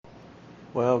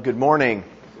Well, good morning.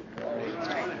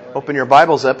 Open your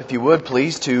Bibles up, if you would,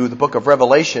 please, to the book of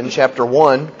Revelation, chapter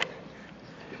 1.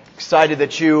 Excited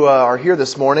that you are here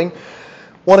this morning.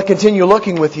 Want to continue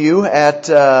looking with you at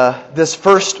this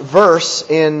first verse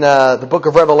in the book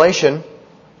of Revelation.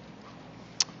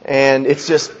 And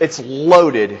it's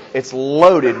loaded. It's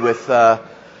loaded with,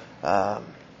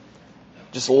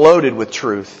 just loaded with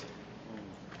truth.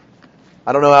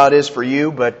 I don't know how it is for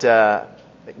you, but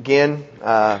again,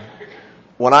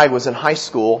 when I was in high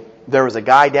school, there was a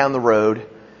guy down the road,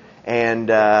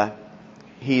 and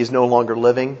he is no longer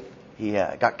living. He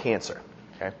got cancer.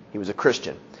 Okay, he was a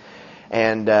Christian,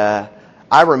 and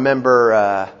I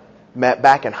remember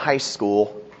back in high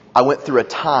school, I went through a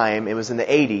time. It was in the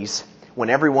 80s when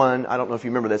everyone, I don't know if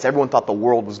you remember this, everyone thought the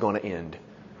world was going to end.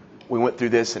 We went through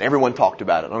this, and everyone talked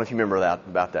about it. I don't know if you remember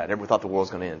about that. Everyone thought the world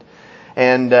was going to end,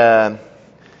 and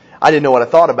I didn't know what I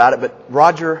thought about it, but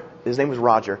Roger, his name was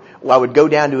Roger, well, I would go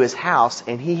down to his house,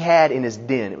 and he had in his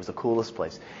den, it was the coolest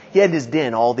place, he had in his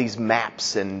den all these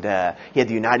maps, and he had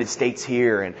the United States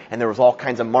here, and there was all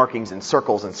kinds of markings and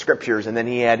circles and scriptures, and then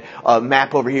he had a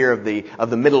map over here of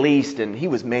the Middle East, and he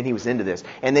was into this.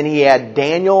 And then he had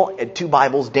Daniel, two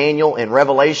Bibles, Daniel and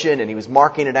Revelation, and he was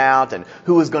marking it out, and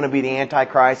who was going to be the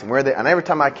Antichrist, and every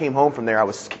time I came home from there, I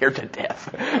was scared to death.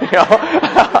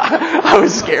 I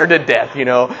was scared to death,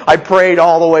 I prayed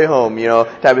all the way home,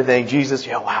 type of thing. Jesus,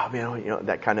 wow,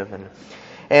 that kind of thing.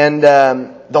 And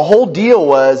the whole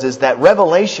deal is that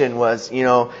Revelation was,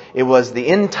 it was the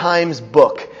end times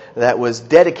book that was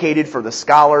dedicated for the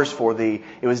scholars, it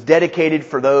was dedicated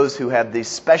for those who have these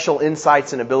special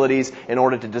insights and abilities in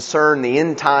order to discern the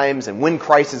end times and when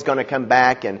Christ is going to come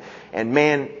back. And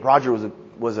man, Roger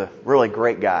was a really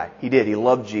great guy. He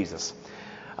loved Jesus.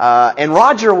 And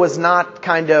Roger was not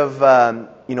kind of,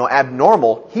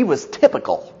 abnormal. He was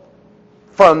typical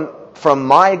from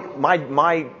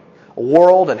my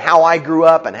world and how I grew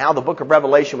up and how the book of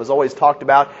Revelation was always talked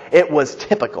about. It was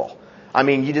typical. I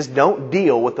mean, you just don't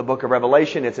deal with the book of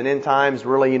Revelation. It's an end times.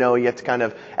 Really, you have to kind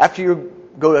of, after you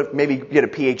go to maybe get a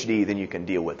PhD, then you can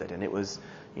deal with it. And it was,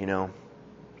 it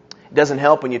doesn't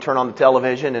help when you turn on the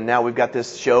television and now we've got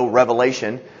this show,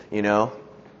 Revelation,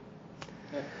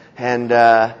 And,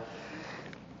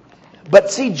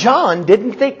 but see, John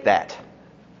didn't think that.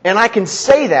 And I can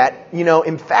say that,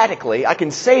 emphatically. I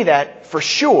can say that for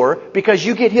sure because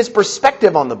you get his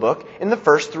perspective on the book in the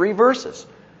first 3 verses.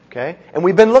 Okay? And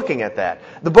we've been looking at that.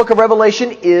 The book of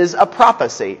Revelation is a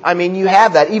prophecy. I mean, you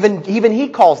have that. Even he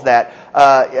calls that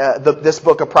this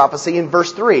book of prophecy in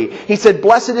verse 3. He said,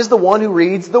 "Blessed is the one who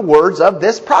reads the words of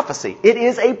this prophecy." It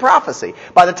is a prophecy.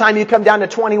 By the time you come down to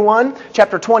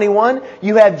chapter 21,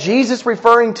 you have Jesus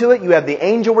referring to it. You have the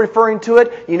angel referring to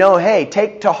it. Hey,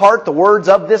 take to heart the words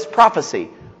of this prophecy.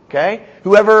 Okay?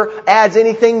 Whoever adds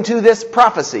anything to this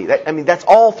prophecy. That's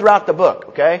all throughout the book.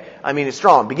 Okay? It's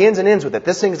strong. Begins and ends with it.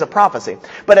 This thing is a prophecy.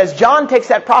 But as John takes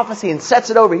that prophecy and sets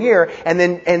it over here and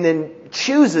then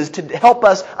chooses to help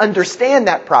us understand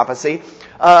that prophecy,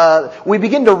 we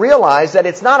begin to realize that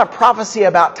it's not a prophecy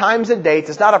about times and dates.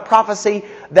 It's not a prophecy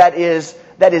that is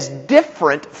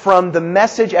different from the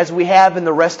message as we have in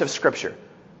the rest of Scripture.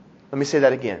 Let me say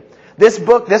that again. This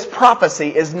book, this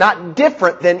prophecy, is not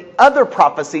different than other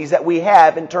prophecies that we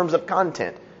have in terms of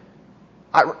content.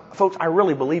 Folks, I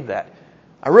really believe that.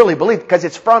 I really believe because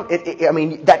it's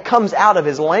that comes out of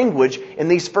his language in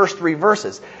these first 3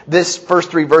 verses. These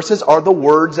first 3 verses are the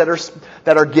words that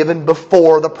are given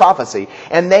before the prophecy.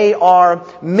 And they are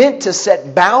meant to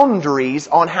set boundaries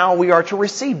on how we are to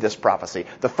receive this prophecy.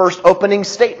 The first opening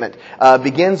statement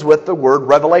begins with the word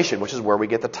revelation, which is where we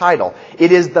get the title.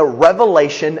 It is the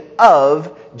revelation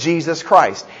of Jesus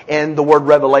Christ. And the word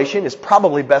revelation is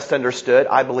probably best understood,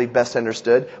 I believe best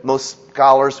understood, most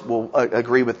scholars will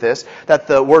agree with this, that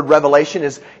the word revelation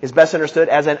is best understood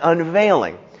as an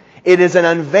unveiling. It is an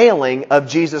unveiling of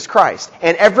Jesus Christ.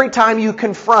 And every time you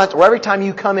confront or every time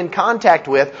you come in contact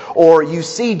with or you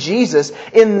see Jesus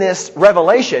in this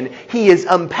revelation, He is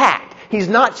unpacked. He's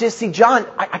not just, John,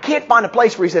 I can't find a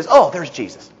place where he says, "Oh, there's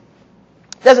Jesus."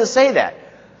 It doesn't say that.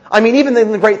 Even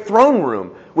in the great throne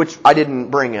room, which I didn't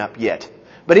bring up yet.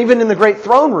 But even in the great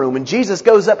throne room, when Jesus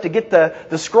goes up to get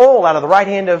the scroll out of the right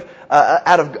hand of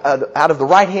the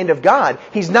right hand of God,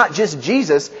 He's not just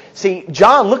Jesus. See,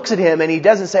 John looks at Him and he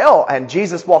doesn't say, "Oh," and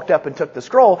Jesus walked up and took the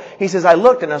scroll. He says, "I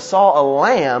looked and I saw a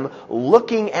lamb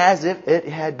looking as if it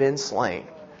had been slain."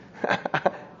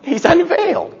 He's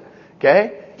unveiled.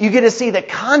 Okay? You get to see the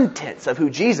contents of who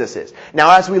Jesus is.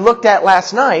 Now, as we looked at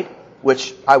last night,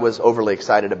 which I was overly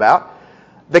excited about,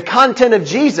 the content of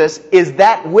Jesus is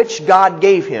that which God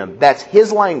gave Him. That's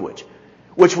His language,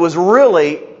 which was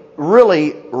really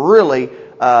really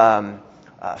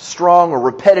strong or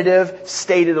repetitive,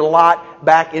 stated a lot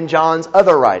back in John's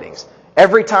other writings.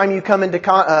 Every time you come into,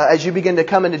 as you begin to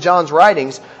come into John's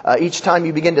writings, each time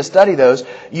you begin to study those,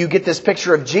 you get this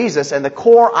picture of Jesus, and the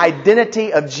core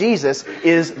identity of Jesus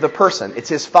is the person. It's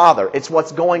His Father. It's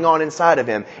what's going on inside of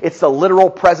Him. It's the literal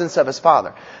presence of His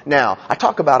Father. Now, I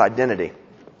talk about identity.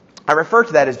 I refer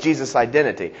to that as Jesus'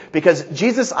 identity, because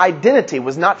Jesus' identity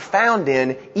was not found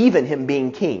in even Him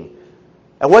being king.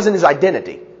 It wasn't His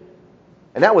identity.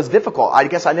 And that was difficult. I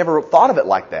guess I never thought of it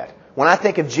like that. When I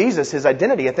think of Jesus, His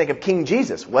identity, I think of King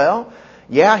Jesus. Well,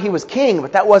 yeah, He was king,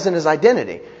 but that wasn't His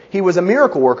identity. He was a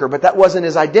miracle worker, but that wasn't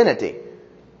His identity.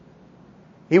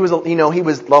 He was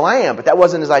the Lamb, but that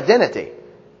wasn't His identity.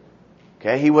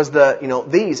 Okay, He was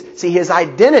these. See, His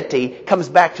identity comes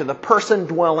back to the person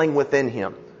dwelling within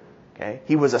Him. Okay,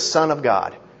 He was a Son of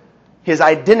God. His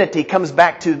identity comes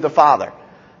back to the Father.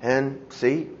 And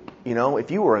see,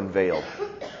 if you were unveiled,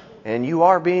 and you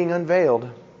are being unveiled,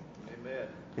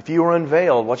 if you were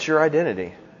unveiled, what's your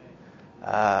identity?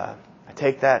 I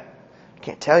take that. I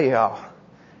can't tell you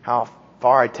how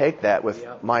far I take that with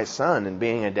my son and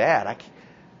being a dad.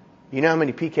 You know how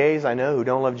many PKs I know who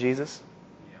don't love Jesus?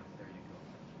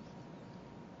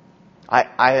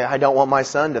 I don't want my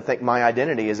son to think my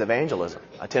identity is evangelism,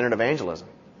 itinerant evangelism.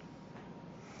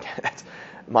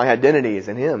 My identity is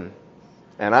in him.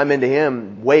 And I'm into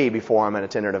him way before I'm an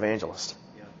itinerant evangelist.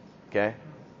 Okay?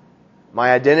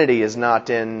 My identity is not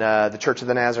in the Church of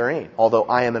the Nazarene, although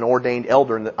I am an ordained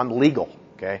elder and I'm legal,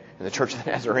 okay, in the Church of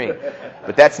the Nazarene.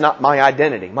 But that's not my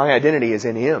identity. My identity is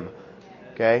in Him.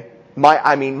 Okay? My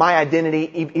identity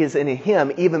is in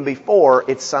Him even before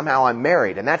it's somehow I'm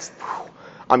married. And that's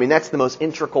the most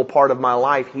integral part of my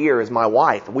life here is my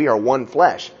wife. We are one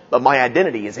flesh. But my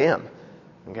identity is Him.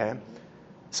 Okay?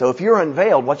 So if you're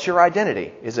unveiled, what's your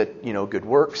identity? Is it, good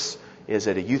works? Is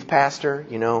it a youth pastor?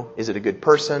 Is it a good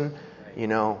person?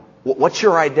 What's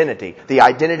your identity? The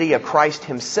identity of Christ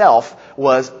Himself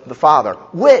was the Father,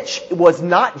 which was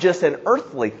not just an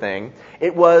earthly thing.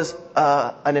 It was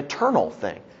an eternal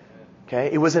thing. Okay?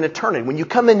 It was an eternity. When you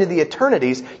come into the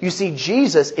eternities, you see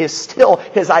Jesus is still,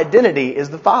 His identity is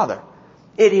the Father.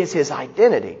 It is His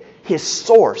identity, His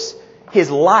source, His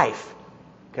life.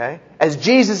 Okay? As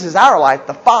Jesus is our life,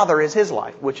 the Father is His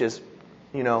life, which is,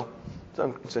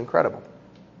 it's incredible.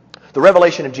 The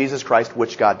revelation of Jesus Christ,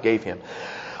 which God gave Him.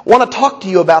 I want to talk to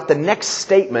you about the next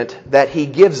statement that He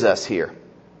gives us here.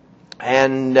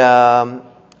 And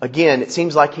again, it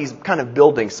seems like He's kind of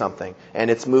building something, and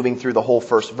it's moving through the whole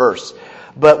first verse.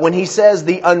 But when He says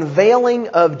the unveiling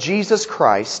of Jesus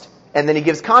Christ, and then He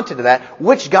gives content to that,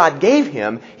 which God gave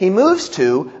Him, He moves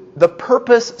to the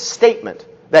purpose statement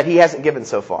that He hasn't given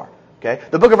so far. Okay?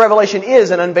 The book of Revelation is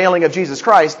an unveiling of Jesus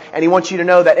Christ, and He wants you to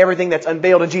know that everything that's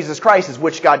unveiled in Jesus Christ is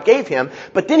which God gave Him.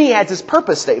 But then He adds His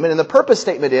purpose statement, and the purpose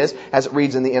statement is, as it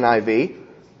reads in the NIV,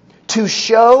 to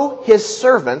show His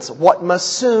servants what must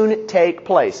soon take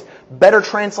place. Better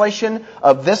translation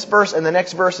of this verse and the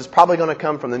next verse is probably going to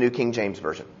come from the New King James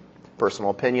Version.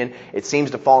 Personal opinion. It seems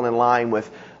to fall in line with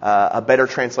a better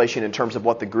translation in terms of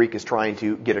what the Greek is trying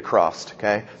to get across.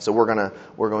 Okay? So we're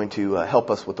going to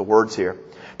help us with the words here.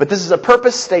 But this is a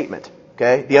purpose statement.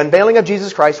 Okay? The unveiling of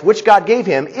Jesus Christ, which God gave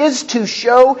Him, is to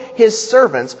show His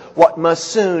servants what must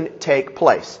soon take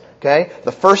place. Okay?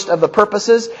 The first of the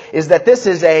purposes is that this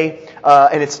is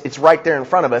and it's right there in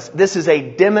front of us, this is a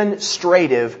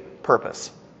demonstrative purpose.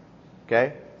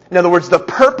 Okay? In other words, the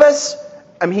purpose,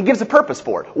 He gives a purpose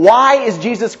for it. Why is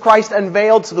Jesus Christ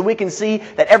unveiled? So that we can see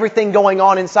that everything going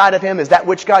on inside of Him is that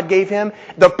which God gave Him.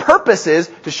 The purpose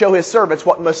is to show His servants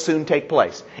what must soon take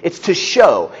place. It's to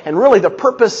show. And really the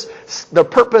purpose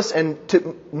and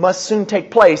to must soon take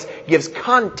place gives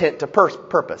content to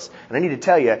purpose. And I need to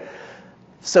tell you,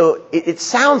 so it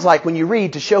sounds like when you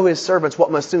read to show His servants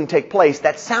what must soon take place,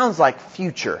 that sounds like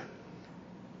future.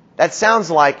 That sounds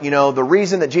like, the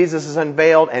reason that Jesus is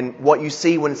unveiled and what you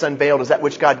see when it's unveiled is that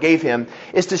which God gave Him,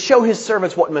 is to show His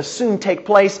servants what must soon take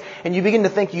place. And you begin to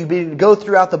think, you begin to go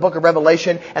throughout the book of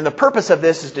Revelation, and the purpose of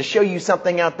this is to show you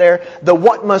something out there. The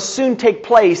what must soon take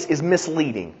place is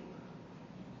misleading.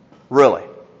 Really.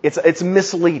 It's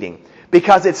misleading.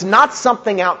 Because it's not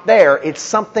something out there, it's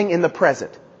something in the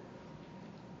present.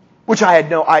 Which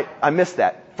I missed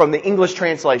that from the English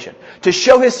translation. To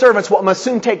show His servants what must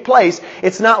soon take place,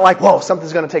 it's not like, whoa,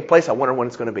 something's going to take place, I wonder when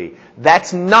it's going to be.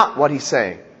 That's not what He's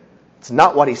saying. It's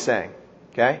not what He's saying.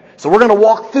 Okay? So we're going to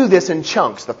walk through this in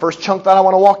chunks. The first chunk that I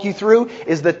want to walk you through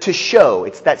is the to show.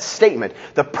 It's that statement.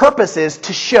 The purpose is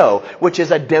to show, which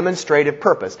is a demonstrative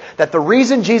purpose. That the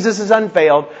reason Jesus is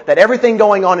unveiled, that everything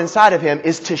going on inside of Him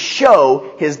is to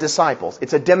show His disciples.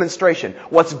 It's a demonstration.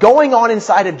 What's going on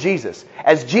inside of Jesus,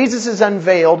 as Jesus is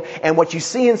unveiled, and what you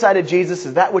see inside of Jesus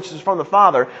is that which is from the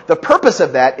Father, the purpose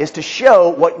of that is to show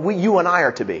what you and I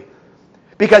are to be.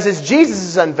 Because as Jesus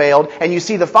is unveiled and you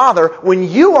see the Father, when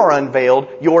you are unveiled,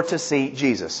 you're to see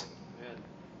Jesus.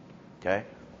 Okay?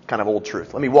 Kind of old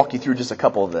truth. Let me walk you through just a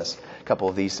couple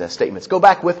of these statements. Go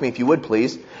back with me, if you would,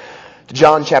 please, to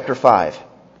John chapter 5.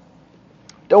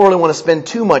 Don't really want to spend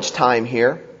too much time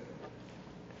here.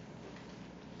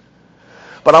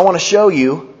 But I want to show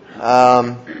you,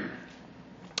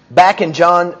 back in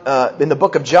John, in the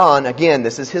book of John, again,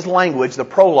 this is his language. The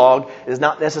prologue is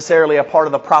not necessarily a part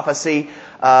of the prophecy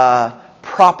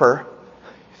proper.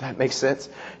 If that makes sense.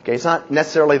 Okay, it's not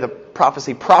necessarily the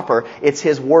prophecy proper. It's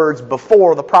his words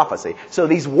before the prophecy. So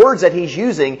these words that he's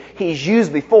using, he's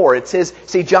used before. It's his.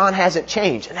 See, John hasn't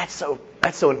changed, and that's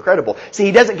so incredible. See,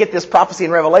 he doesn't get this prophecy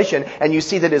in Revelation, and you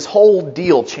see that his whole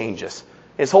deal changes.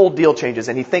 His whole deal changes,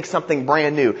 and he thinks something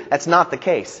brand new. That's not the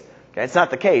case. Okay, it's not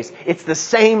the case. It's the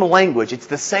same language. It's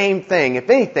the same thing. If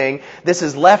anything, this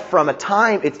is left from a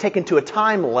time, it's taken to a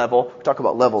time level. We talk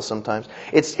about levels sometimes.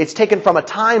 It's taken from a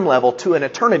time level to an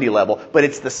eternity level, but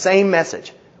it's the same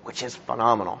message, which is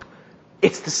phenomenal.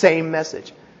 It's the same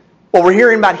message. What we're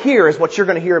hearing about here is what you're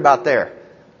going to hear about there.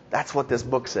 That's what this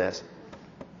book says.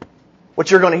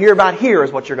 What you're going to hear about here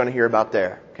is what you're going to hear about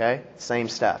there. Okay? Same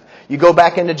stuff. You go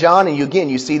back into John and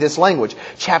you see this language.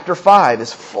 Chapter 5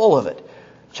 is full of it.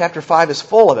 Chapter 5 is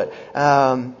full of it.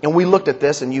 And we looked at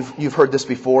this, and you've heard this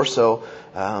before, so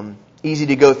easy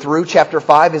to go through. Chapter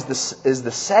 5 is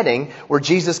the setting where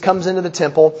Jesus comes into the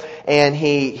temple, and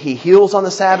he heals on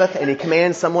the Sabbath, and he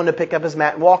commands someone to pick up his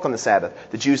mat and walk on the Sabbath.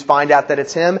 The Jews find out that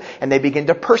it's him, and they begin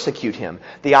to persecute him.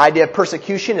 The idea of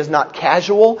persecution is not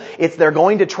casual. It's they're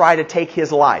going to try to take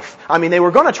his life. I mean, they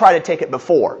were going to try to take it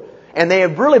before. And they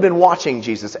have really been watching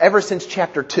Jesus ever since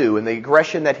chapter 2 and the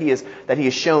aggression that he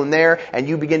has shown there. And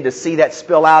you begin to see that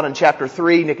spill out in chapter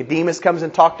 3. Nicodemus comes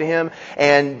and talks to him,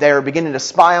 and they're beginning to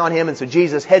spy on him. And so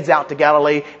Jesus heads out to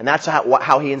Galilee, and that's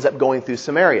how he ends up going through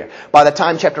Samaria. By the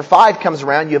time chapter 5 comes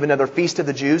around, you have another feast of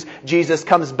the Jews. Jesus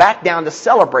comes back down to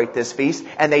celebrate this feast,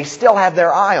 and they still have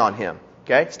their eye on him.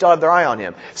 Okay? Still have their eye on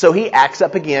him. So he acts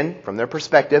up again from their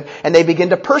perspective, and they begin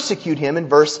to persecute him in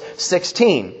verse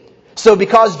 16. So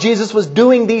because Jesus was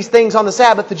doing these things on the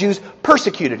Sabbath, the Jews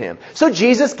persecuted him. So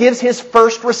Jesus gives his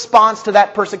first response to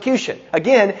that persecution.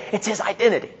 Again, it's his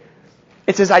identity.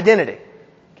 It's his identity.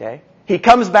 Okay? He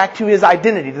comes back to his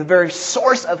identity, the very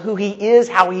source of who he is,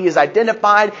 how he is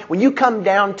identified. When you come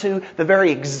down to the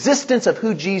very existence of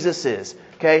who Jesus is,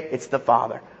 okay, it's the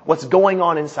Father. What's going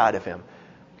on inside of him.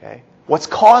 Okay? What's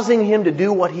causing him to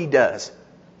do what he does.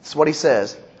 That's what he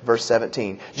says. Verse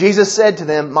 17. Jesus said to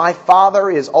them, "My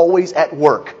Father is always at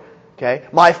work." Okay?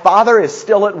 My Father is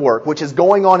still at work, which is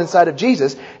going on inside of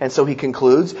Jesus. And so he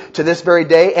concludes, "To this very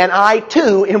day, and I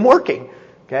too am working."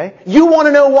 Okay? You want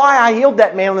to know why I healed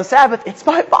that man on the Sabbath? It's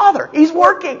my Father. He's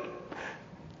working.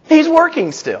 He's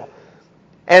working still.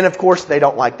 And of course, they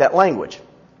don't like that language.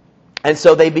 And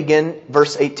so they begin,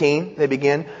 verse 18, they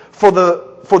begin,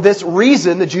 For this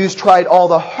reason, the Jews tried all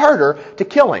the harder to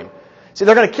kill him. See,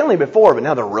 they're going to kill him before, but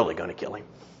now they're really going to kill him.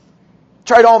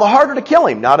 Tried all the harder to kill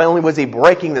him. Not only was he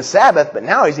breaking the Sabbath, but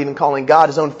now he's even calling God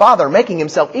his own Father, making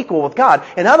himself equal with God.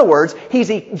 In other words,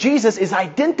 Jesus is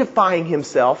identifying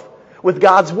himself with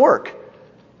God's work.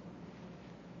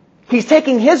 He's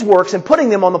taking his works and putting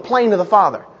them on the plane of the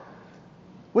Father.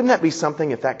 Wouldn't that be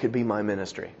something if that could be my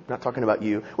ministry? I'm not talking about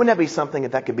you. Wouldn't that be something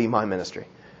if that could be my ministry?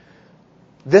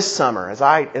 This summer, as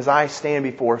I stand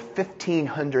before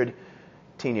 1,500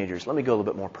 teenagers, let me go a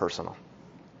little bit more personal.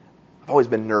 I've always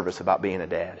been nervous about being a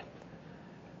dad.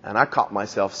 And I caught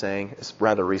myself saying, this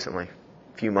rather recently,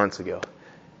 a few months ago,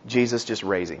 Jesus, just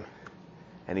raise him.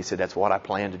 And he said, that's what I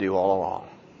planned to do all along.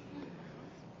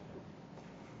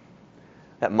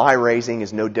 That my raising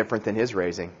is no different than his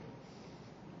raising.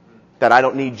 That I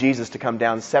don't need Jesus to come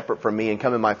down separate from me and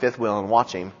come in my fifth wheel and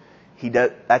watch him. He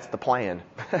does. That's the plan.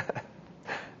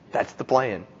 That's the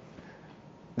plan.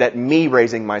 That me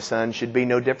raising my son should be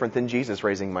no different than Jesus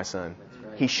raising my son.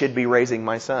 Right. He should be raising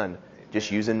my son,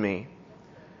 just using me.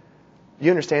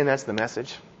 You understand that's the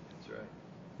message? That's right.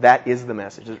 That is the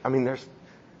message. I mean,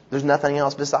 there's nothing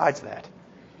else besides that.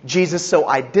 Jesus so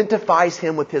identifies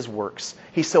him with his works.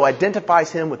 He so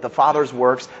identifies him with the Father's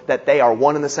works that they are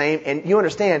one and the same. And you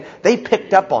understand, they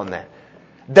picked up on that.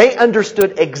 They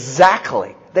understood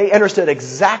exactly They understood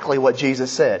exactly what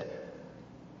Jesus said.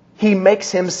 He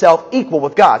makes himself equal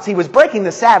with God. See, he was breaking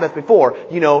the Sabbath before,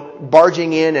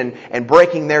 barging in and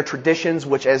breaking their traditions,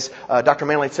 which, as Dr.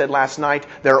 Manley said last night,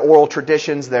 their oral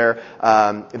traditions, their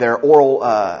oral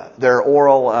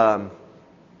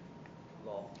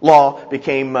law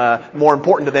became more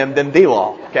important to them than the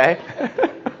law. Okay.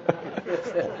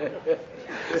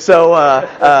 So,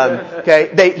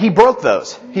 he broke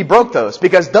those. He broke those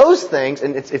because those things,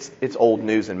 and it's old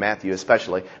news in Matthew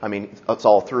especially. I mean, it's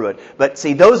all through it. But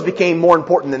see, those became more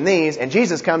important than these, and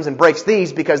Jesus comes and breaks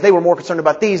these because they were more concerned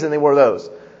about these than they were those.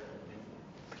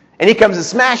 And he comes and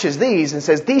smashes these and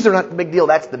says, these are not the big deal,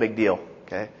 that's the big deal.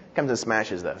 Okay? Comes and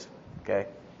smashes those. Okay?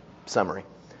 Summary.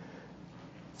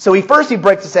 So he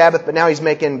breaks the Sabbath, but now he's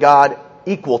making God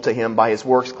equal to him by his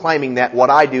works, claiming that what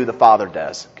I do, the Father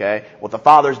does. Okay? What the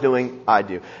Father's doing, I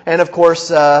do. And of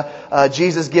course,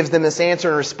 Jesus gives them this answer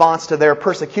in response to their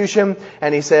persecution.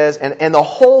 And he says, and the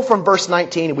whole from verse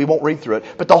 19, we won't read through it,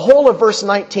 but the whole of verse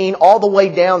 19 all the way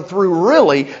down through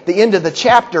really the end of the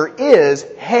chapter is,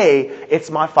 hey,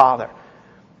 it's my Father.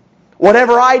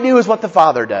 Whatever I do is what the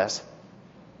Father does.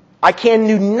 I can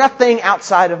do nothing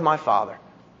outside of my Father.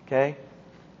 Okay?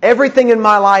 Everything in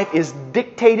my life is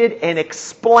dictated and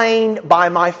explained by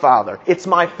my Father. It's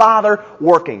my Father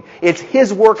working. It's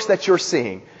His works that you're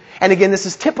seeing. And again, this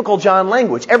is typical John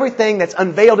language. Everything that's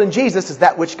unveiled in Jesus is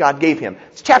that which God gave Him.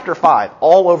 It's chapter 5,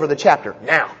 all over the chapter.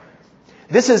 Now,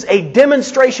 this is a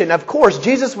demonstration. Of course,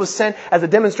 Jesus was sent as a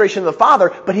demonstration of the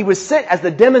Father, but He was sent as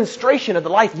the demonstration of the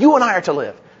life you and I are to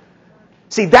live.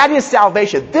 See, that is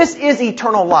salvation. This is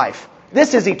eternal life.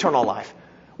 This is eternal life.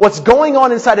 What's going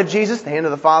on inside of Jesus, the hand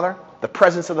of the Father, the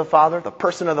presence of the Father, the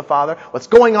person of the Father, what's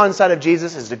going on inside of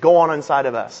Jesus is to go on inside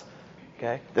of us.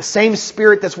 Okay? The same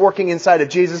Spirit that's working inside of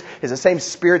Jesus is the same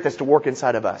Spirit that's to work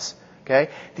inside of us. Okay?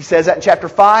 He says that in chapter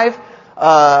 5,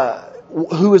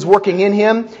 who is working in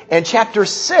Him. And chapter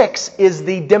 6 is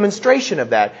the demonstration of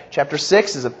that. Chapter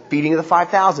 6 is a feeding of the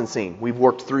 5,000 scene. We've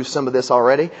worked through some of this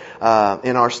already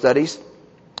in our studies.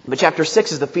 But chapter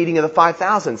 6 is the feeding of the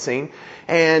 5,000 scene.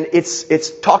 And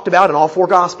it's talked about in all four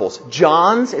Gospels.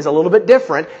 John's is a little bit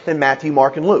different than Matthew,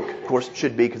 Mark, and Luke. Of course, it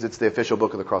should be because it's the official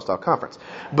book of the Crosstalk Conference.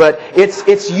 But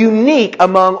it's unique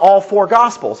among all four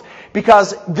Gospels.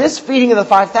 Because this feeding of the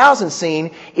 5,000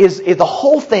 scene is the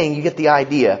whole thing, you get the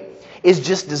idea, is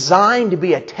just designed to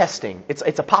be a testing. It's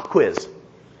a pop quiz.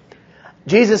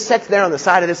 Jesus sits there on the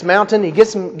side of this mountain. He gives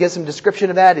some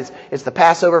description of that. It's the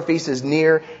Passover feast is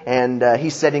near, and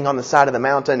he's sitting on the side of the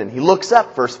mountain, and he looks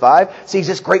up, verse 5, sees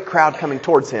this great crowd coming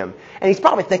towards him. And he's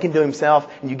probably thinking to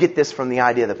himself, and you get this from the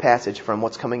idea of the passage, from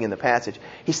what's coming in the passage.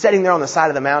 He's sitting there on the side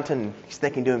of the mountain, and he's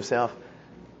thinking to himself,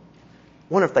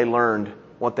 I wonder if they learned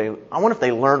what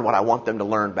I want them to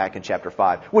learn back in chapter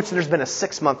 5, which there's been a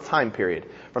 6-month time period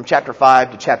from chapter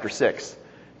 5 to chapter 6.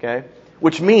 Okay?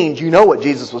 Which means you know what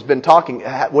Jesus what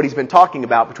He's been talking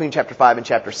about between chapter 5 and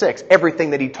chapter 6.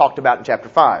 Everything that He talked about in chapter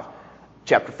 5,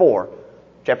 chapter 4,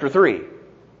 chapter 3,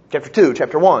 chapter 2,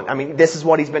 chapter 1. I mean, this is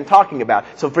what He's been talking about.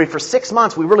 So for 6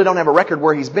 months, we really don't have a record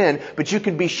where He's been, but you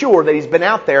can be sure that He's been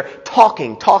out there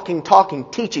talking,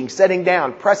 teaching, setting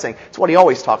down, pressing. It's what He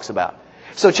always talks about.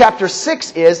 So chapter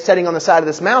 6 is, sitting on the side of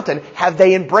this mountain, have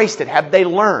they embraced it? Have they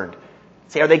learned?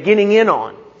 See, are they getting in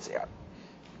on?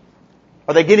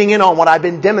 Are they getting in on what I've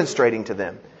been demonstrating to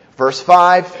them? Verse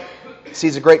 5,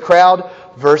 sees a great crowd.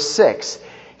 Verse 6,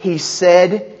 He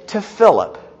said to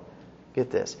Philip, get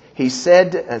this, He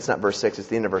said, and it's not verse 6, it's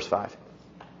the end of verse 5.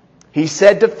 He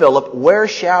said to Philip, where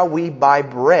shall we buy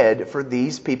bread for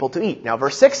these people to eat? Now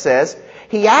verse 6 says,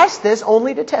 He asked this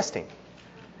only to test him.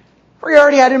 For He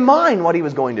already had in mind what He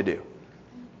was going to do.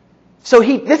 So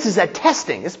this is a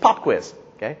testing. This is pop quiz.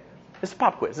 Okay? This is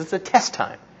pop quiz. It's a test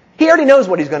time. He already knows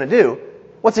what He's going to do.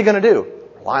 What's He going to do?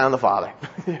 Rely on the Father.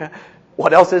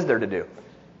 What else is there to do?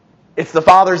 It's the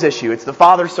Father's issue. It's the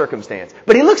Father's circumstance.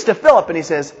 But He looks to Philip and He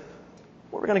says,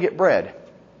 where are we going to get bread?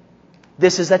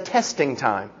 This is a testing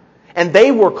time. And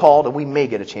they were called, and we may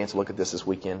get a chance to look at this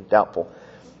weekend, doubtful.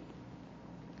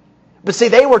 But see,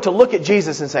 they were to look at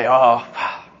Jesus and say, oh,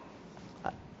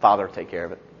 Father, take care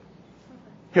of it.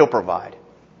 He'll provide.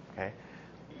 Okay?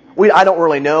 I don't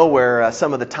really know where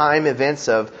some of the time events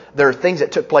of, there are things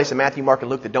that took place in Matthew, Mark, and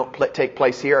Luke that don't take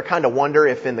place here. I kind of wonder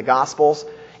if in the Gospels,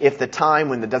 if the time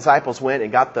when the disciples went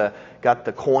and got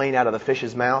the coin out of the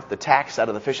fish's mouth, the tax out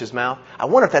of the fish's mouth, I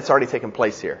wonder if that's already taken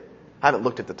place here. I haven't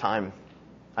looked at the time.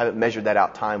 I haven't measured that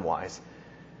out time-wise.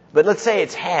 But let's say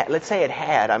it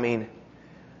had. I mean,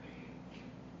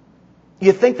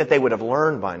 you'd think that they would have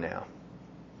learned by now.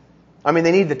 I mean,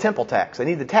 they need the temple tax. They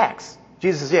need the tax.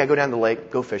 Jesus says, yeah, go down to the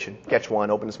lake, go fishing, catch one,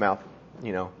 open his mouth,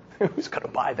 Who's going to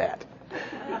buy that?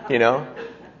 You know?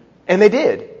 And they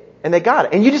did. And they got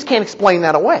it. And you just can't explain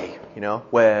that away. You know,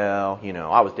 well, you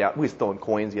know, we was throwing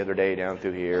coins the other day down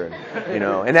through here, and, you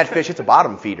know, and that fish, it's a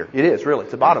bottom feeder. It is, really.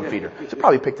 It's a bottom feeder. So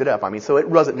probably picked it up. I mean, so it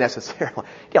wasn't necessarily,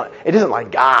 you know, it isn't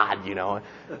like God, you know.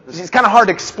 It's kind of hard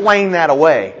to explain that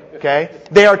away, okay?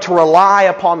 They are to rely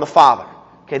upon the Father.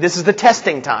 Okay, this is the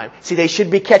testing time. See, they should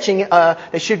be catching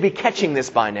this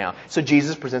by now. So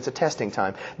Jesus presents a testing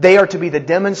time. They are to be the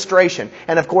demonstration.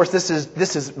 And of course, this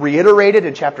is reiterated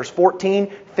in chapters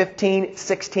 14, 15,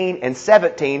 16, and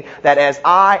 17, that as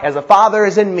the Father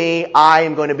is in me, I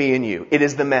am going to be in you. It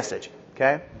is the message.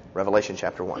 Okay? Revelation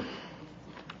chapter 1.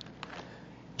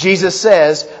 Jesus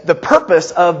says, the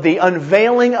purpose of the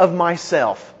unveiling of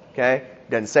myself. Okay?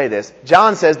 Doesn't say this.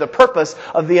 John says the purpose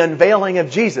of the unveiling of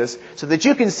Jesus, so that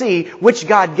you can see which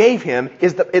God gave Him,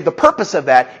 is the purpose of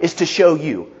that is to show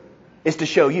you. Is to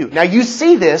show you. Now you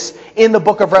see this in the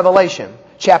book of Revelation,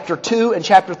 chapter 2 and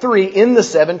chapter 3, in the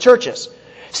 7 churches.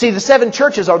 See, the 7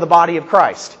 churches are the body of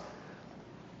Christ.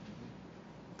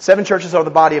 7 churches are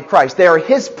the body of Christ. They are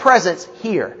His presence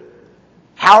here.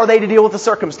 How are they to deal with the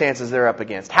circumstances they're up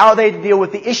against? How are they to deal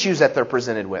with the issues that they're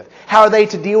presented with? How are they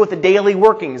to deal with the daily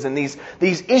workings and these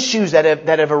issues that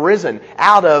have arisen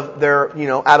out of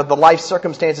the life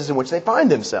circumstances in which they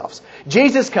find themselves?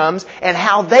 Jesus comes, and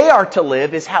how they are to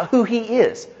live is who He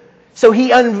is. So He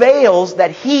unveils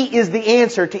that He is the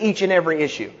answer to each and every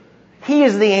issue. He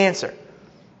is the answer.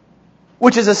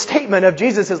 Which is a statement of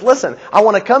Jesus says, listen, I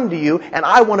want to come to you and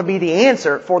I want to be the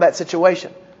answer for that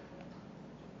situation.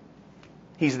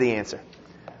 He's the answer.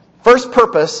 First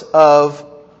purpose of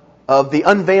the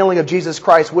unveiling of Jesus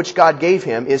Christ, which God gave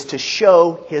Him, is to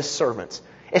show His servants.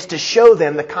 It's to show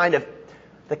them the kind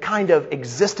of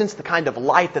existence, the kind of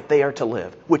life that they are to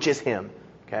live, which is Him.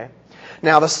 Okay.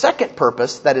 Now, the second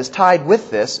purpose that is tied with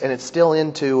this, and it's still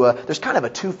into, there's kind of a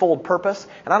twofold purpose,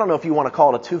 and I don't know if you want to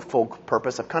call it a twofold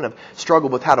purpose. I've kind of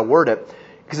struggled with how to word it,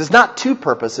 because it's not two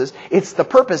purposes. It's the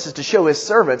purpose is to show His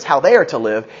servants how they are to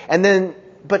live, and then,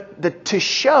 to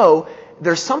show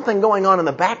there's something going on in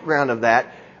the background of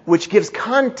that, which gives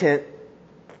content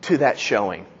to that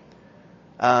showing.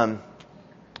 I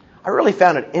really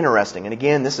found it interesting, and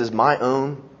again, this is my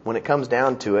own, when it comes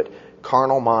down to it,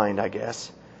 carnal mind, I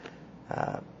guess.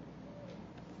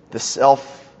 The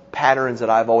self-patterns that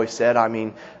I've always said, I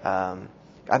mean, I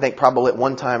think probably at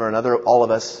one time or another, all of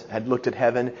us had looked at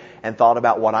heaven and thought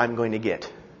about what I'm going to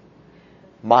get.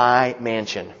 My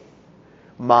mansion.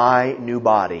 My new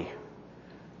body.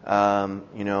 My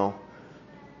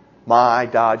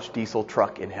Dodge diesel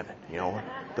truck in heaven.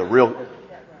 The real,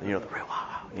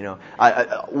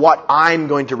 what I'm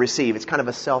going to receive. It's kind of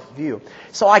a self-view.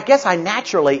 So I guess I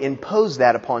naturally impose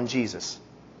that upon Jesus.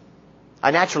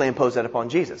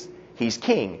 He's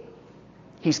king.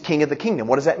 He's king of the kingdom.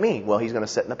 What does that mean? Well, He's going to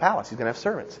sit in the palace. He's going to have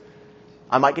servants.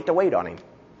 I might get to wait on Him.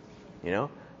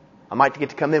 I might get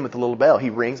to come in with the little bell.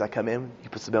 He rings. I come in. He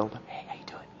puts the bell on. Hey, how you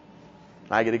doing?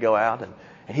 And I get to go out, and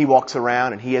He walks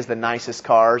around, and He has the nicest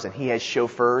cars, and He has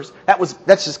chauffeurs.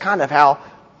 That's just kind of how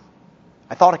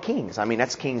I thought of kings. I mean,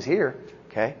 that's kings here.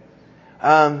 Okay.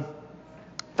 Found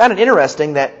it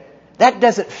interesting that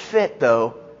doesn't fit,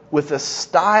 though, with the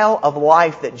style of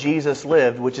life that Jesus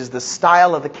lived, which is the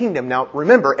style of the kingdom. Now,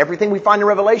 remember, everything we find in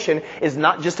Revelation is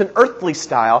not just an earthly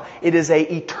style. It is an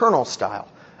eternal style.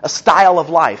 A style of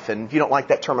life. And if you don't like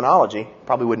that terminology,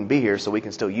 probably wouldn't be here, so we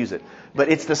can still use it. But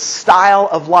it's the style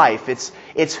of life.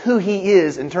 It's who He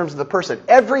is in terms of the person.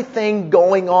 Everything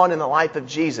going on in the life of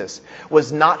Jesus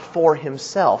was not for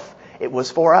Himself. It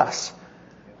was for us.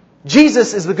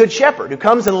 Jesus is the good shepherd who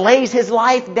comes and lays His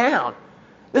life down.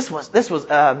 This was.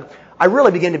 I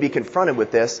really began to be confronted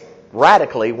with this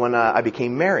radically when I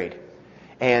became married,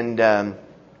 and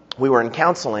we were in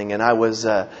counseling, and I was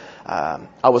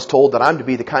told that I'm to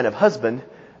be the kind of husband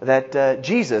that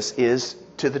Jesus is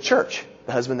to the church,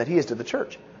 the husband that He is to the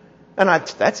church, and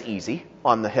that's easy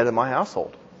on the head of my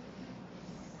household.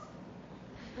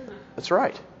 That's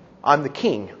right. I'm the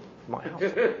king of my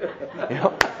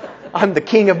household. I'm the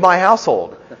king of my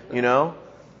household.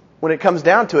 When it comes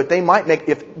down to it, they might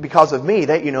because of me,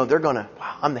 they're going to,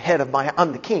 wow, I'm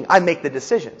the king. I make the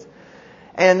decisions.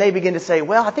 And they begin to say,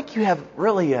 well, I think you have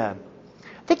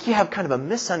kind of a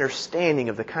misunderstanding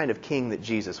of the kind of king that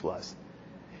Jesus was.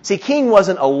 See, king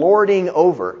wasn't a lording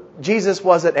over. Jesus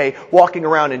wasn't a walking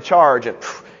around in charge and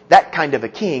that kind of a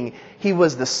king. He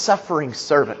was the suffering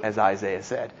servant, as Isaiah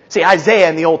said. See, Isaiah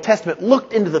in the Old Testament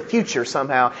looked into the future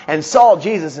somehow and saw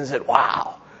Jesus and said,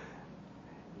 wow.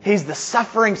 He's the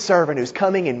suffering servant who's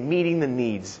coming and meeting the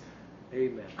needs.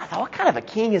 Amen. I thought, what kind of a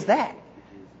king is that?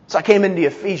 So I came into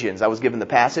Ephesians. I was given the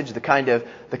passage. The kind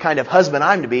of husband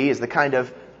I'm to be is the kind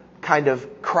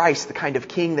of Christ, the kind of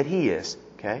king that He is.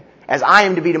 Okay? As I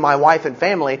am to be to my wife and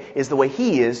family is the way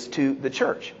He is to the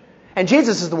church. And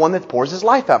Jesus is the one that pours His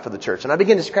life out for the church. And I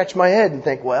begin to scratch my head and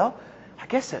think, well, I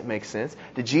guess that makes sense.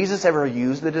 Did Jesus ever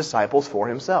use the disciples for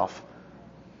Himself?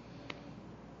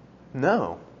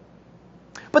 No.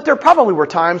 But there probably were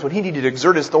times when He needed to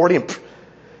exert His authority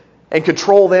and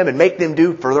control them and make them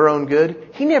do for their own good.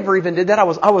 He never even did that.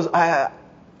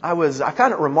 I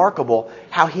found it remarkable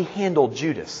how He handled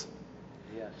Judas.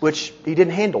 Yes. Which He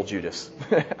didn't handle Judas.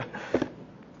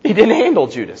 He didn't handle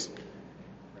Judas.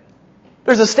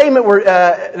 There's a statement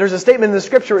in the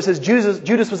Scripture where it says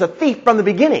Judas was a thief from the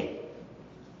beginning.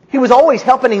 He was always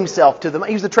helping himself to them.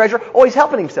 He was the treasurer, always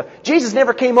helping himself. Jesus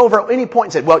never came over at any point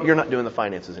and said, well, you're not doing the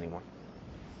finances anymore.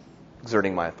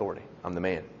 Exerting my authority. I'm the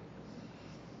man.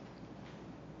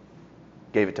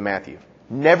 Gave it to Matthew.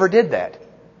 Never did that.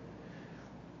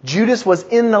 Judas was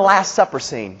in the Last Supper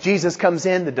scene. Jesus comes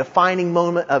in, the defining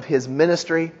moment of His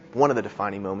ministry. One of the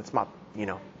defining moments.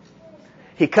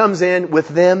 He comes in with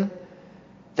them.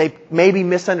 They maybe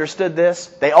misunderstood this.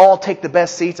 They all take the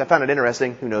best seats. I found it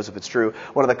interesting. Who knows if it's true.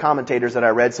 One of the commentators that I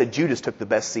read said Judas took the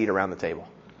best seat around the table.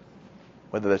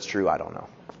 Whether that's true, I don't know.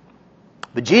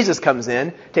 But Jesus comes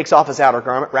in, takes off His outer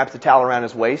garment, wraps the towel around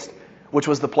His waist, which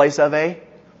was the place of a...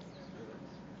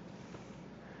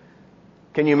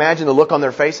 Can you imagine the look on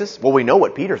their faces? Well, we know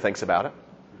what Peter thinks about it.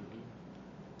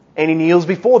 And He kneels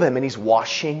before them and He's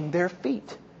washing their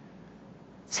feet.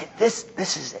 See, this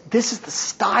is the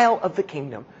style of the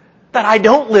kingdom. That I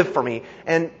don't live for me,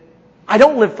 and I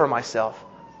don't live for myself,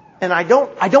 and I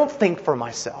don't think for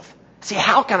myself. See,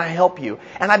 how can I help you?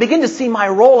 And I begin to see my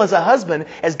role as a husband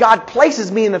as God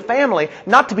places me in the family,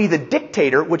 not to be the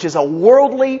dictator, which is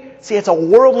it's a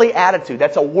worldly attitude.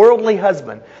 That's a worldly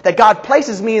husband. That God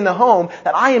places me in the home,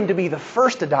 that I am to be the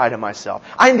first to die to myself.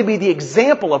 I am to be the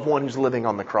example of one who's living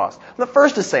on the cross. I'm the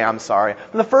first to say I'm sorry.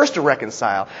 I'm the first to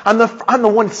reconcile. I'm the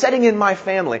one setting in my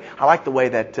family. I like the way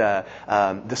that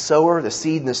the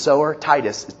seed and the sower,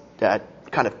 Titus,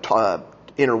 kind of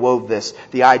interwove this,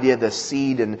 the idea of the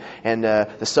seed and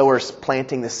the sower's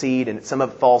planting the seed, and some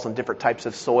of it falls on different types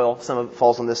of soil. Some of it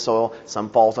falls on this soil. Some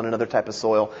falls on another type of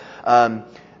soil.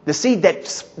 The seed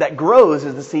that grows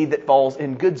is the seed that falls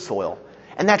in good soil.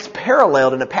 And that's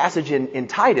paralleled in a passage in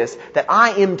Titus that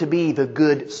I am to be the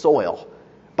good soil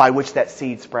by which that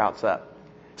seed sprouts up.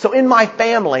 So in my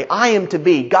family, I am to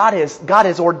be, God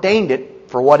has ordained it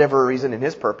for whatever reason in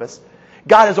His purpose.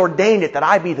 God has ordained it that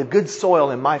I be the good soil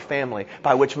in my family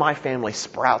by which my family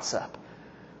sprouts up.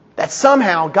 That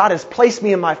somehow God has placed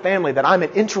me in my family, that I'm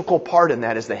an integral part in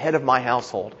that as the head of my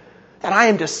household. That I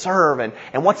am to serve and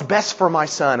what's best for my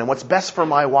son and what's best for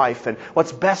my wife and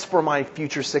what's best for my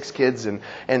future 6 kids see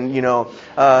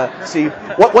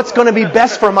what's going to be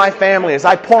best for my family as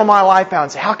I pour my life out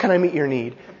and say, how can I meet your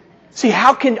need? See,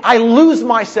 how can I lose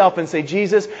myself and say,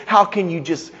 Jesus, how can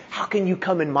you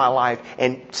come in my life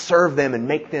and serve them and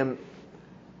make them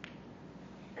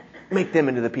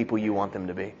into the people you want them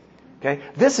to be? Okay?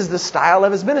 This is the style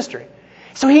of His ministry.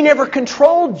 So He never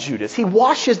controlled Judas. He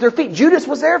washes their feet. Judas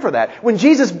was there for that. When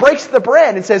Jesus breaks the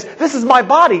bread and says, this is my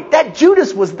body, that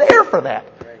Judas was there for that.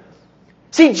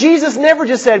 See, Jesus never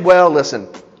just said, well, listen,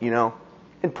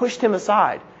 and pushed him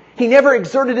aside. He never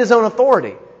exerted His own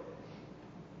authority.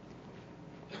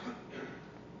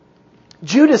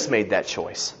 Judas made that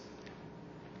choice.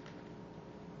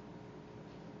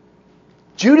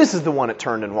 Judas is the one that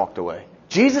turned and walked away.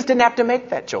 Jesus didn't have to make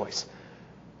that choice.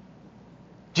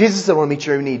 Jesus said, I want to meet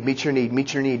your need, meet your need,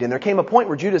 meet your need. And there came a point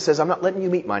where Judas says, I'm not letting you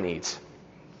meet my needs.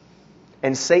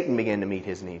 And Satan began to meet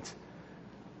his needs.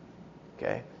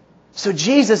 Okay? So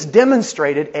Jesus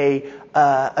demonstrated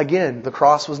again, the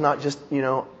cross was not just,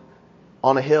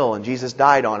 on a hill and Jesus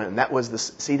died on it. And that was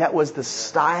the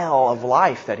style of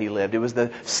life that He lived. It was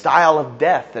the style of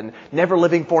death and never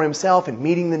living for himself and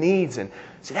meeting the needs. And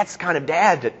see, that's the kind of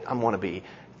dad that I want to be.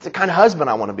 It's the kind of husband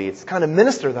I want to be. It's the kind of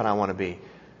minister that I want to be.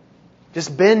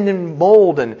 Just bend and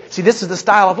mold and see, this is the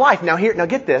style of life. Now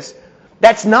get this.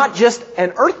 That's not just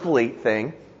an earthly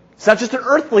thing. It's not just an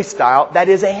earthly style. That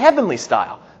is a heavenly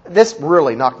style. This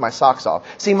really knocked my socks off.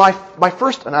 See, my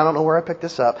first, and I don't know where I picked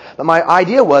this up, but my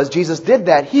idea was Jesus did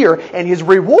that here, and His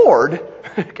reward,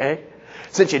 okay,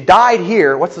 since you died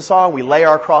here, what's the song? We lay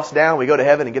our cross down, we go to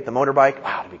heaven and get the motorbike.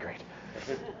 Wow, that'd be great.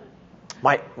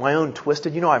 My own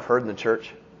twisted, I've heard in the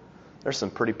church, there's some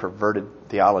pretty perverted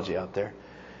theology out there,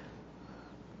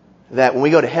 that when we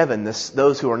go to heaven,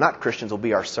 those who are not Christians will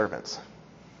be our servants.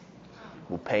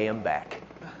 We'll pay them back.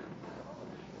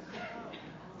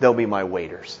 They'll be my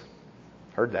waiters.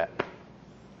 Heard that.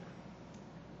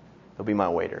 They'll be my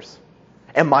waiters.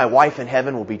 And my wife in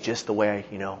heaven will be just the way,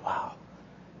 wow.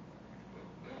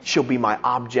 She'll be my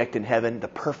object in heaven, the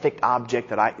perfect object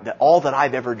that all that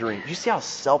I've ever dreamed. You see how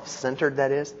self-centered that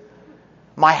is?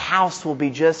 My house will be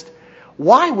just...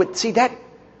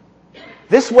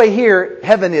 This way here,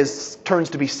 heaven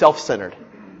turns to be self-centered.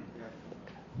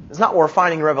 It's not what we're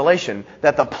finding in Revelation,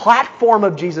 that the platform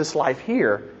of Jesus' life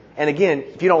here, and again,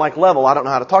 if you don't like level, I don't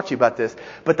know how to talk to you about this,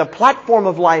 but the platform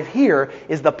of life here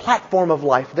is the platform of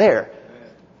life there.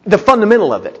 The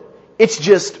fundamental of it. It's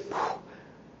just...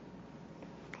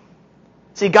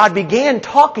 See, God began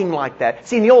talking like that.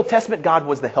 See, in the Old Testament, God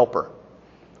was the helper.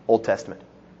 Old Testament.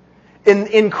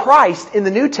 In Christ, in the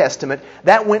New Testament,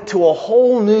 that went to a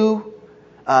whole new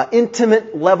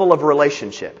intimate level of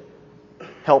relationship.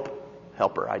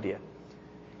 Helper idea.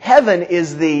 Heaven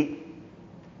is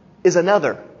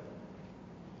another.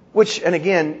 Which, and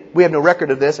again, we have no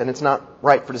record of this, and it's not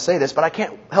right to say this, but I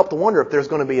can't help to wonder if there's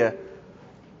going to be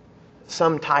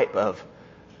some type of...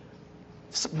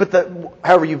 But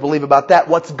however you believe about that,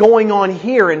 what's going on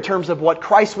here in terms of what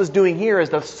Christ was doing here as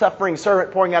the suffering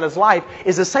servant pouring out His life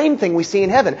is the same thing we see in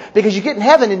heaven. Because you get in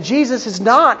heaven and Jesus is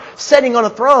not sitting on a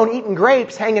throne eating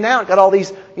grapes, hanging out, got all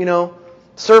these,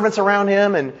 servants around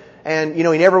Him and He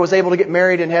never was able to get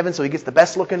married in heaven, so He gets the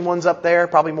best looking ones up there,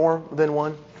 probably more than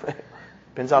one.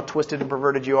 Depends how twisted and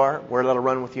perverted you are, where that'll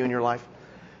run with you in your life.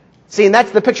 See, and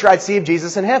that's the picture I'd see of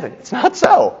Jesus in heaven. It's not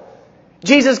so.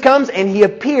 Jesus comes and He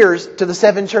appears to the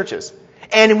 7 churches.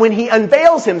 And when He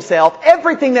unveils Himself,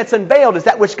 everything that's unveiled is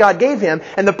that which God gave Him.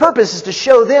 And the purpose is to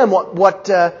show them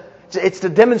it's the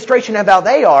demonstration of how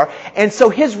they are. And so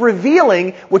His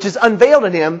revealing, which is unveiled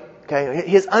in Him,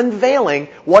 His unveiling,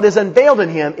 what is unveiled in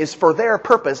Him is for their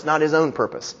purpose, not His own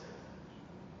purpose.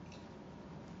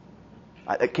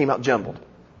 That came out jumbled.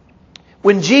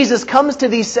 When Jesus comes to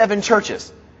these 7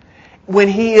 churches, when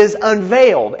He is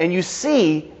unveiled and you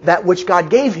see that which God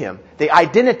gave Him, the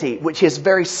identity, which His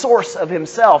very source of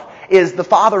Himself is the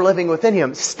Father living within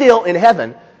Him, still in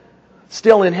heaven,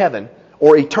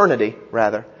 or eternity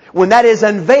rather. When that is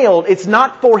unveiled, it's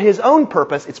not for His own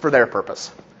purpose, it's for their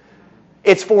purpose.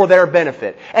 It's for their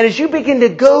benefit. And as you begin to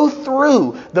go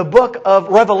through the book of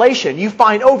Revelation, you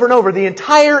find over and over the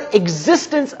entire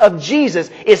existence of Jesus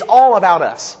is all about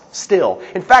us, still.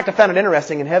 In fact, I found it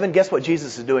interesting in heaven. Guess what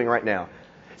Jesus is doing right now?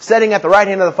 Sitting at the right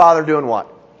hand of the Father doing what?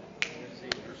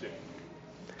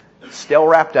 Still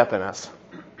wrapped up in us.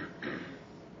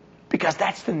 Because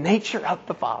that's the nature of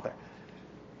the Father.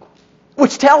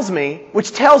 Which tells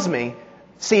me,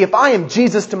 see, if I am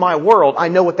Jesus to my world, I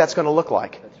know what that's going to look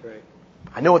like.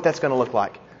 I know what that's going to look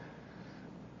like.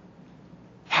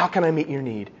 How can I meet your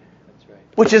need? That's right.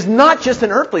 Which is not just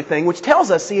an earthly thing, which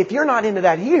tells us, see, if you're not into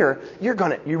that here, you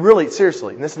really,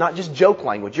 seriously, and this is not just joke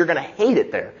language, you're going to hate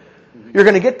it there. You're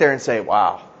going to get there and say,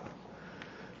 wow.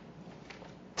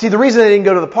 See, the reason they didn't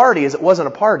go to the party is it wasn't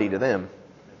a party to them.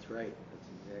 That's right. That's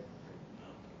exactly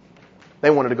right. They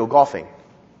wanted to go golfing.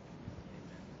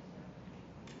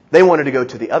 They wanted to go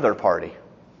to the other party,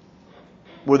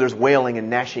 where there's wailing and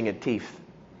gnashing of teeth,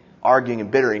 arguing and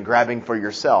bittering, grabbing for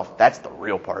yourself. That's the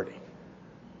real party.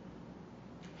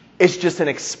 It's just an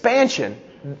expansion.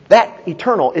 That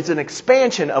eternal is an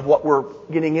expansion of what we're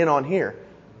getting in on here.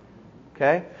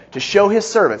 Okay? To show His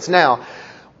servants. Now,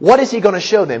 what is He going to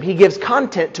show them? He gives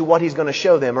content to what He's going to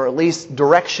show them, or at least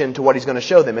direction to what He's going to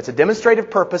show them. It's a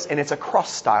demonstrative purpose and it's a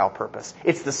cross-style purpose.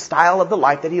 It's the style of the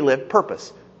life that He lived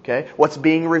purpose. Okay? What's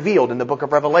being revealed in the book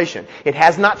of Revelation. It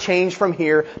has not changed from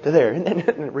here to there. Isn't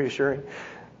that reassuring?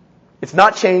 It's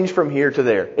not changed from here to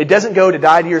there. It doesn't go to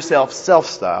die to yourself,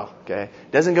 self-style. Okay?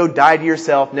 It doesn't go die to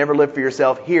yourself, never live for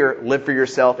yourself. Here, live for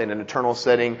yourself in an eternal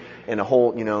setting, in a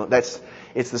whole,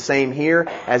 it's the same here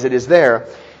as it is there.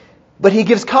 But He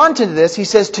gives content to this. He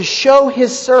says to show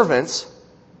His servants,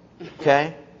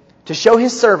 okay? To show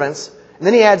His servants, and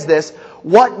then He adds this,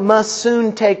 what must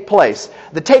soon take place.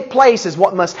 The take place is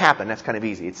what must happen. That's kind of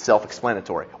easy. It's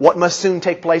self-explanatory. What must soon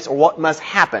take place or what must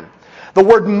happen. The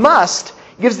word must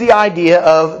gives the idea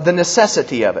of the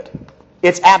necessity of it.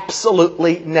 It's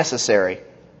absolutely necessary.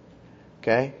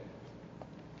 Okay?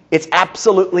 It's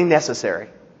absolutely necessary.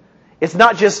 It's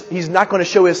not just, He's not going to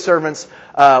show His servants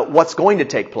what's going to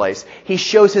take place. He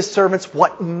shows His servants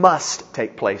what must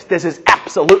take place. This is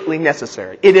absolutely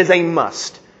necessary. It is a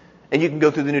must. And you can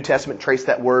go through the New Testament, trace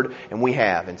that word, and we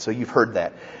have. And so you've heard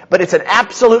that. But it's an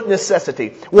absolute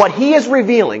necessity. What He is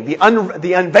revealing, the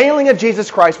unveiling of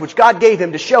Jesus Christ, which God gave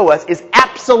Him to show us, is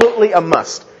absolutely a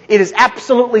must. It is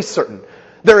absolutely certain.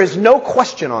 There is no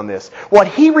question on this. What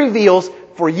He reveals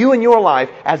for you in your life,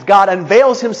 as God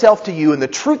unveils Himself to you, and the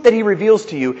truth that He reveals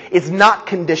to you, is not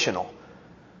conditional.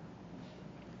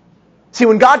 See,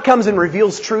 when God comes and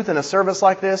reveals truth in a service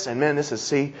like this, and man,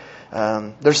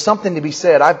 there's something to be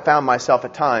said. I've found myself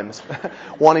at times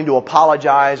wanting to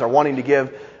apologize or wanting to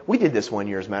give. We did this one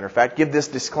year, as a matter of fact. Give this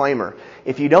disclaimer.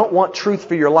 If you don't want truth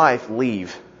for your life,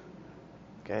 leave.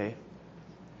 Okay?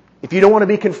 If you don't want to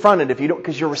be confronted,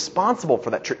 because you're responsible for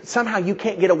that truth. Somehow you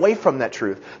can't get away from that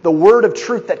truth. The word of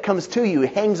truth that comes to you,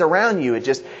 it hangs around you.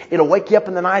 It'll wake you up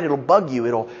in the night. It'll bug you.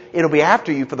 It'll be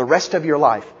after you for the rest of your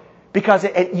life. Because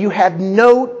you have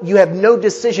no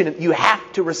decision. You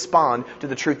have to respond to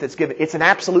the truth that's given. It's an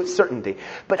absolute certainty.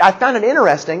 But I found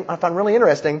really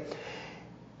interesting,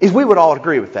 is we would all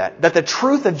agree with that. That the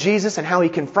truth of Jesus and how He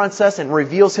confronts us and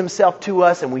reveals Himself to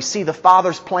us, and we see the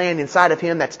Father's plan inside of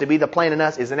Him, that's to be the plan in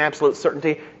us, is an absolute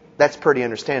certainty. That's pretty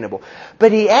understandable.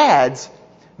 But He adds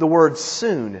the word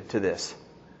soon to this.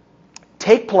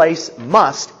 Take place,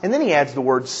 must, and then He adds the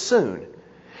word soon.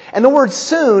 And the word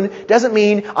soon doesn't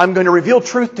mean I'm going to reveal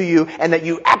truth to you and that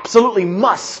you absolutely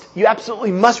must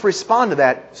respond to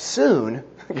that soon.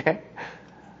 Okay?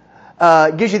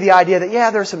 Gives you the idea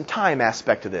that, there's some time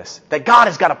aspect to this. That God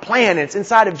has got a plan and it's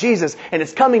inside of Jesus and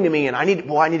it's coming to me and I need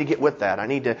to get with that. I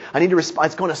need to respond.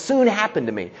 It's going to soon happen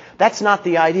to me. That's not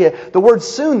the idea. The word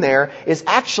soon there is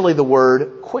actually the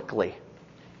word quickly.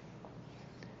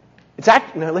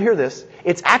 Now hear this.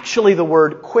 It's actually the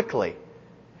word quickly.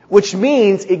 Which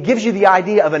means it gives you the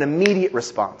idea of an immediate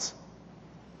response.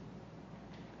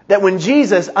 That when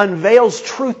Jesus unveils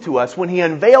truth to us, when He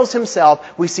unveils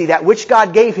Himself, we see that which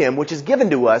God gave Him, which is given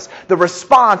to us. The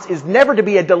response is never to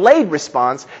be a delayed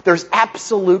response. There's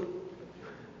absolute,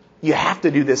 you have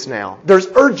to do this now. There's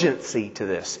urgency to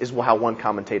this, is how one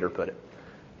commentator put it.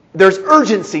 There's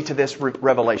urgency to this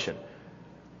revelation.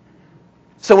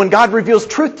 So when God reveals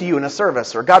truth to you in a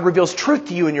service, or God reveals truth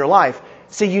to you in your life,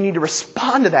 see, you need to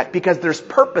respond to that because there's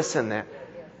purpose in that.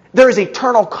 There is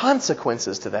eternal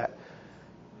consequences to that.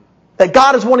 That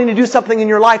God is wanting to do something in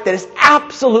your life that is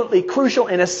absolutely crucial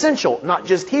and essential, not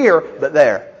just here, but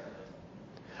there.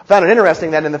 I found it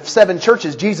interesting that in the 7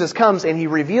 churches, Jesus comes and He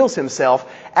reveals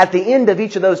Himself. At the end of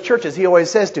each of those churches, He always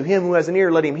says, to him who has an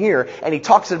ear, let him hear. And He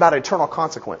talks about eternal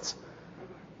consequence.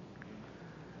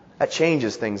 That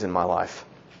changes things in my life.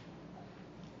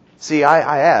 See,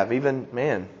 I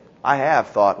have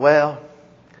thought, well,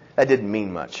 that didn't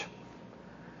mean much.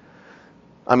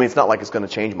 I mean, it's not like it's going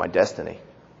to change my destiny.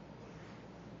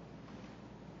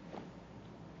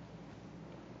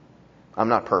 I'm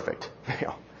not perfect.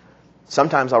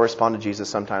 Sometimes I'll respond to Jesus.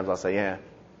 Sometimes I'll say,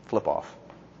 flip off.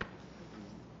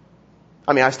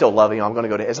 I mean, I still love Him. I'm going to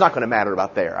go to. It's not going to matter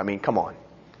about there. I mean, come on.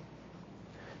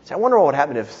 See, I wonder what would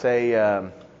happen if, say,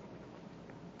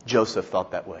 Joseph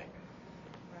thought that way.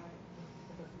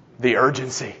 The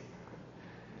urgency.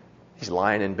 He's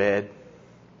lying in bed,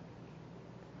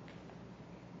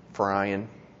 frying.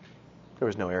 There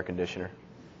was no air conditioner.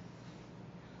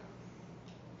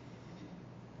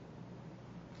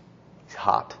 He's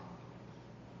hot.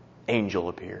 Angel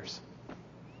appears.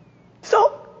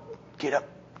 So, get up.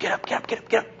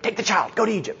 Take the child. Go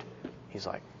to Egypt. He's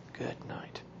like, good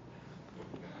night.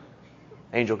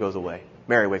 Angel goes away.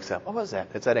 Mary wakes up. What was that?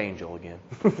 It's that angel again.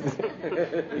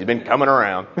 He's been coming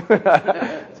around.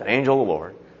 It's an angel of the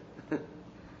Lord.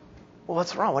 Well,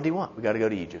 what's wrong? What do you want? We got to go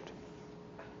to Egypt.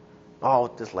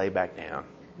 Oh, just lay back down.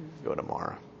 Go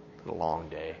tomorrow. It's a long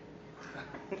day.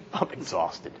 I'm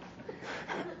exhausted.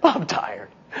 I'm tired.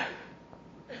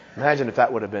 Imagine if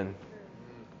that would have been.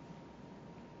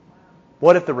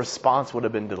 What if the response would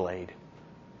have been delayed?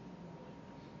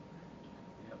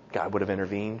 God would have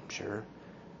intervened, sure.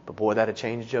 But boy, that would have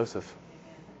changed Joseph.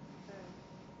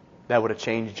 That would have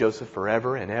changed Joseph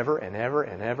forever and ever and ever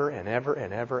and ever and ever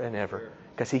and ever and ever.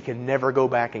 Because he can never go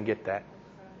back and get that.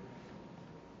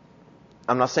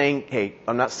 I'm not saying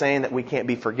that we can't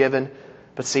be forgiven.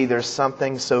 But see, there's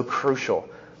something so crucial.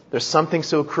 There's something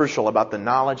so crucial about the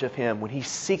knowledge of Him. When He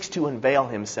seeks to unveil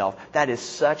Himself, that is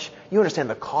such... You understand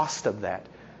the cost of that.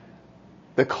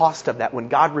 The cost of that. When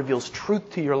God reveals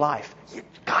truth to your life, you've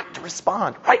got to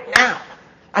respond right now.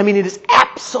 I mean, it is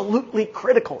absolutely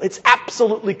critical. It's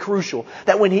absolutely crucial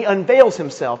that when He unveils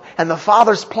Himself and the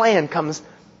Father's plan comes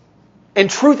and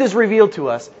truth is revealed to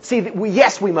us, see,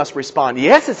 yes, we must respond.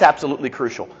 Yes, it's absolutely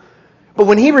crucial. But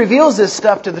when He reveals this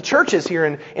stuff to the churches here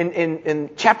in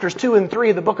chapters 2 and 3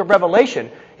 of the book of Revelation,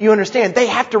 you understand they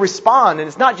have to respond. And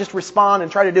it's not just respond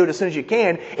and try to do it as soon as you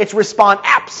can. It's respond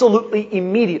absolutely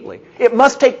immediately. It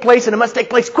must take place, and it must take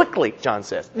place quickly, John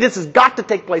says. This has got to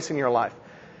take place in your life.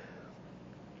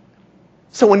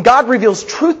 So when God reveals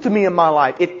truth to me in my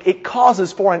life, it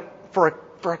causes for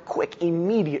a quick,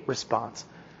 immediate response.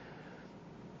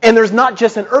 And there's not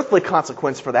just an earthly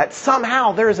consequence for that.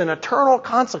 Somehow there is an eternal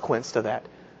consequence to that.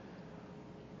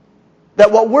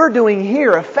 That what we're doing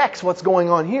here affects what's going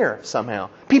on here somehow.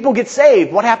 People get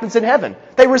saved. What happens in heaven?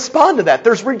 They respond to that.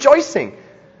 There's rejoicing.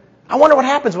 I wonder what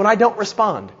happens when I don't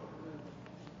respond.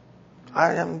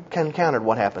 I encountered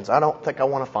what happens. I don't think I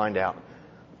want to find out.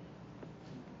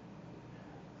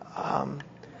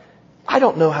 I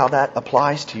don't know how that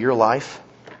applies to your life.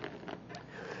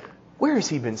 Where has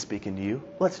He been speaking to you?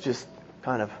 Let's just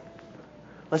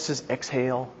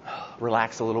exhale,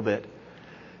 relax a little bit.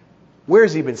 Where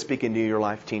has He been speaking to your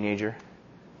life, teenager,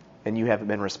 and you haven't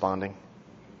been responding?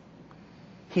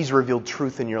 He's revealed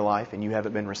truth in your life and you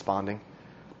haven't been responding.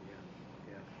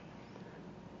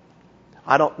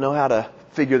 I don't know how to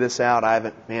figure this out. I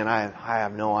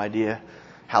have no idea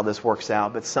how this works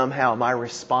out, but somehow my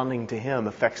responding to Him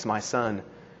affects my son.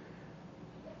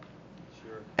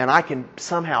 Sure. And I can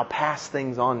somehow pass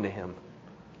things on to him.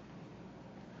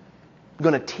 I'm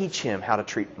going to teach him how to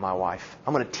treat my wife.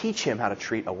 I'm going to teach him how to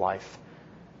treat a wife.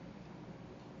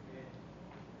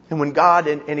 And when God,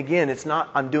 and again, it's not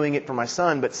I'm doing it for my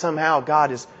son, but somehow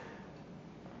God is,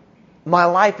 my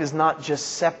life is not just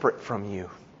separate from you.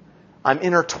 I'm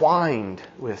intertwined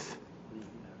with.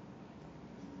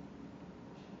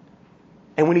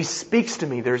 And when He speaks to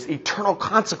me, there's eternal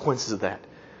consequences of that.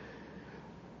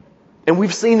 And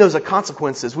we've seen those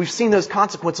consequences. We've seen those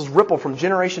consequences ripple from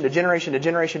generation to generation to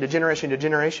generation to generation to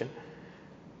generation.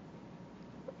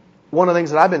 One of the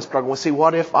things that I've been struggling with, see,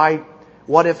 what if I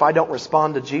don't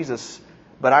respond to Jesus,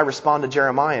 but I respond to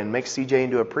Jeremiah and make CJ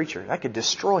into a preacher? That could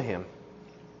destroy him.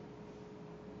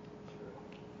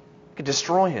 It could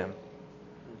destroy him.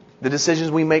 The decisions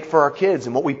we make for our kids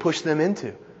and what we push them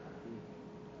into.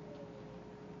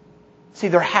 See,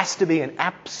 there has to be an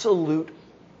absolute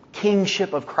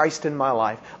kingship of Christ in my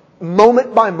life.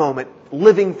 Moment by moment,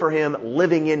 living for Him,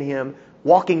 living in Him,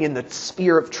 walking in the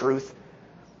sphere of truth.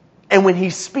 And when He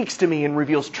speaks to me and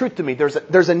reveals truth to me, there's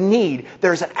a need,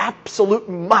 there's an absolute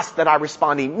must that I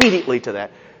respond immediately to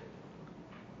that.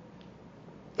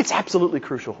 It's absolutely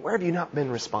crucial. Where have you not been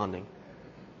responding?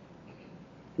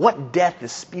 What death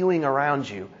is spewing around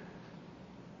you?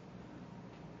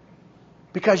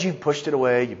 Because you've pushed it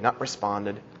away, you've not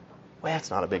responded. Well, that's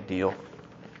not a big deal.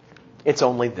 It's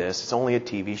only this. It's only a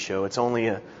TV show. It's only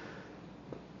a...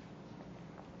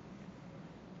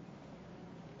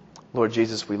 Lord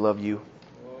Jesus, we love You.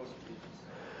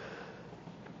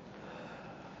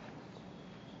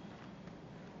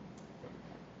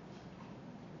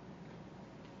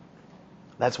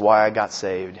 That's why I got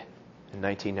saved in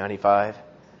 1995.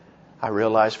 I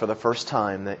realized for the first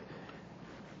time that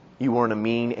You weren't a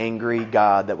mean, angry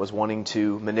God that was wanting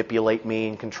to manipulate me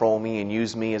and control me and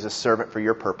use me as a servant for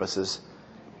Your purposes.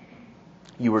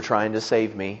 You were trying to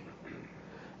save me.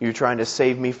 You were trying to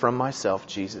save me from myself,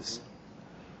 Jesus.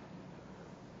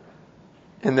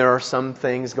 And there are some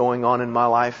things going on in my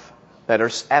life that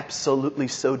are absolutely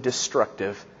so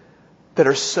destructive, that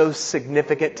are so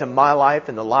significant to my life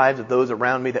and the lives of those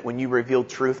around me, that when You reveal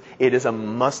truth, it is a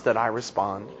must that I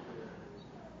respond.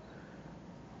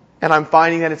 And I'm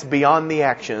finding that it's beyond the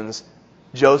actions.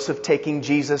 Joseph taking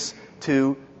Jesus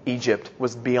to Egypt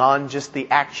was beyond just the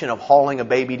action of hauling a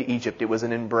baby to Egypt. It was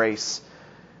an embrace.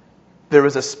 There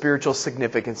was a spiritual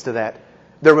significance to that.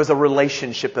 There was a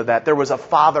relationship to that. There was a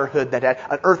fatherhood that had,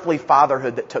 an earthly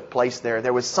fatherhood that took place there.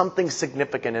 There was something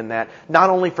significant in that,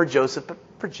 not only for Joseph, but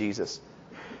for Jesus.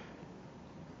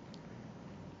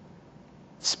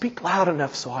 Speak loud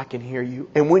enough so I can hear You.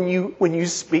 And when you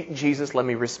speak, Jesus, let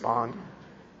me respond.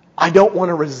 I don't want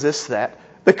to resist that.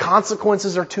 The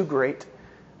consequences are too great.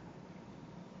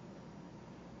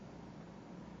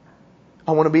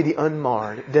 I want to be the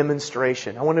unmarred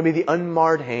demonstration. I want to be the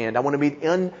unmarred hand. I want to be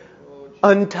the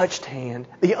untouched hand,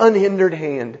 the unhindered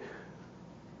hand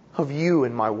of You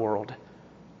in my world.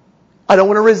 I don't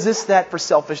want to resist that for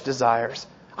selfish desires.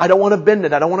 I don't want to bend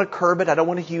it. I don't want to curb it. I don't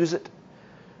want to use it.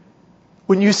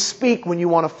 When You speak, when You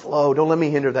want to flow, don't let me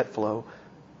hinder that flow.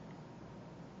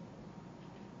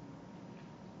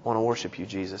 I want to worship You,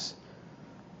 Jesus.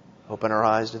 Open our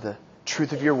eyes to the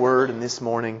truth of Your word, and this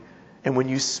morning, and when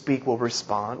You speak, we'll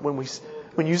respond.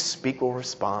 When You speak, we'll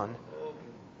respond.